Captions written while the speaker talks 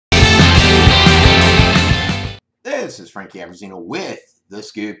Hey, this is Frankie Abbruzzino with the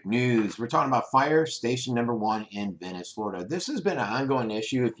Scoop News. We're talking about fire station number 1 in Venice, Florida. This has been an ongoing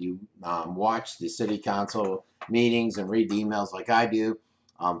issue. If you watch the city council meetings and read the emails like I do,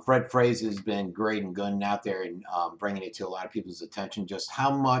 Fred Fraser has been great and good out there and bringing it to a lot of people's attention just how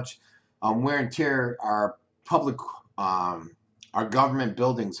much wear and tear our public our government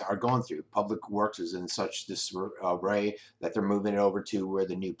buildings are going through. Public Works is in such disarray that they're moving it over to where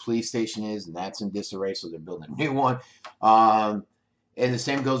the new police station is, and that's in disarray, so they're building a new one. And the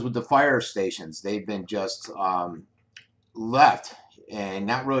same goes with the fire stations. They've been just left and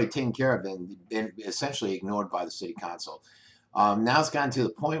not really taken care of and been essentially ignored by the city council. Now it's gotten to the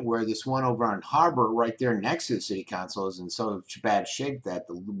point where this one over on Harbor right there next to the city council is in such bad shape that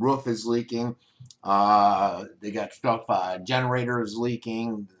the roof is leaking. They got stuff, generator is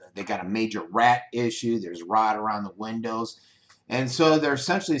leaking. They got a major rat issue. There's rot around the windows. And so they're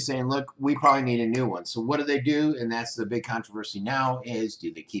essentially saying, look, we probably need a new one. So what do? And that's the big controversy now is,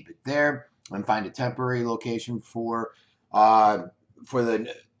 do they keep it there and find a temporary location for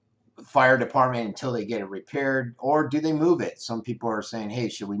the fire department until they get it repaired, or do they move it? Some people are saying, hey,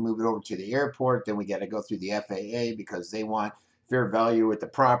 should we move it over to the airport? Then we got to go through the FAA because they want fair value with the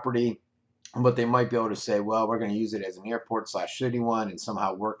property. But they might be able to say, well, we're going to use it as an airport/city one and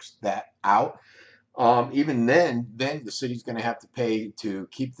somehow works that out. Even then the city's going to have to pay to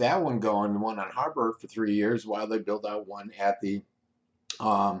keep that one going, the one on Harbor, for 3 years while they build out one at the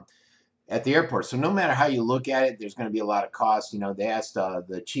airport. So no matter how you look at it, there's going to be a lot of cost. You know, they asked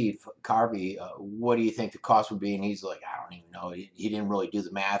the chief, Carvey, what do you think the cost would be? And he's like, I don't even know. He didn't really do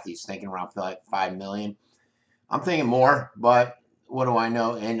the math. He's thinking around like $5 million. I'm thinking more, but what do I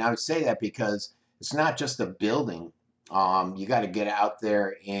know? And I would say that because it's not just a building. You got to get out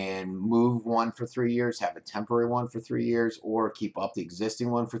there and move one for 3 years, have a temporary one for 3 years, or keep up the existing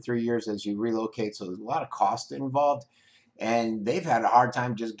one for 3 years as you relocate. So there's a lot of cost involved. And they've had a hard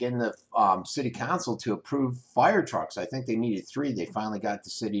time just getting the city council to approve fire trucks. I think they needed 3. They finally got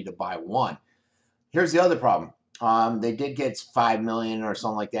the city to buy 1. Here's the other problem. They did get $5 million or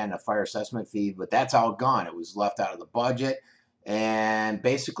something like that in a fire assessment fee, but that's all gone. It was left out of the budget. And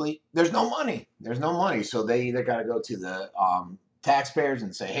basically, there's no money. There's no money. So they either got to go to the taxpayers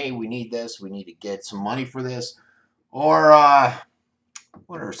and say, hey, we need this. We need to get some money for this. Or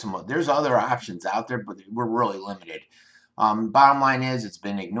what are some? There's other options out there, but we're really limited. Bottom line is it's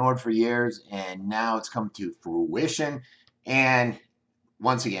been ignored for years, and now it's come to fruition. And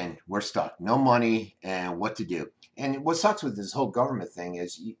once again, we're stuck. No money and what to do. And what sucks with this whole government thing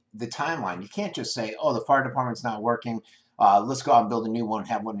is the timeline. You can't just say, oh, the fire department's not working. Let's go out and build a new one,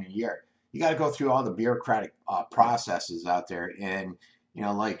 have one in a year. You got to go through all the bureaucratic processes out there. And, you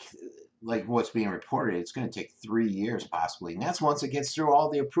know, like what's being reported, it's going to take 3 years possibly. And that's once it gets through all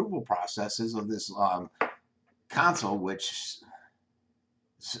the approval processes of this council, which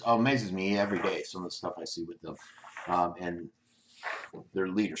amazes me every day, some of the stuff I see with them and their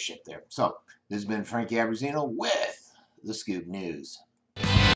leadership there. So this has been Frankie Abbruzzino with the Scoop News.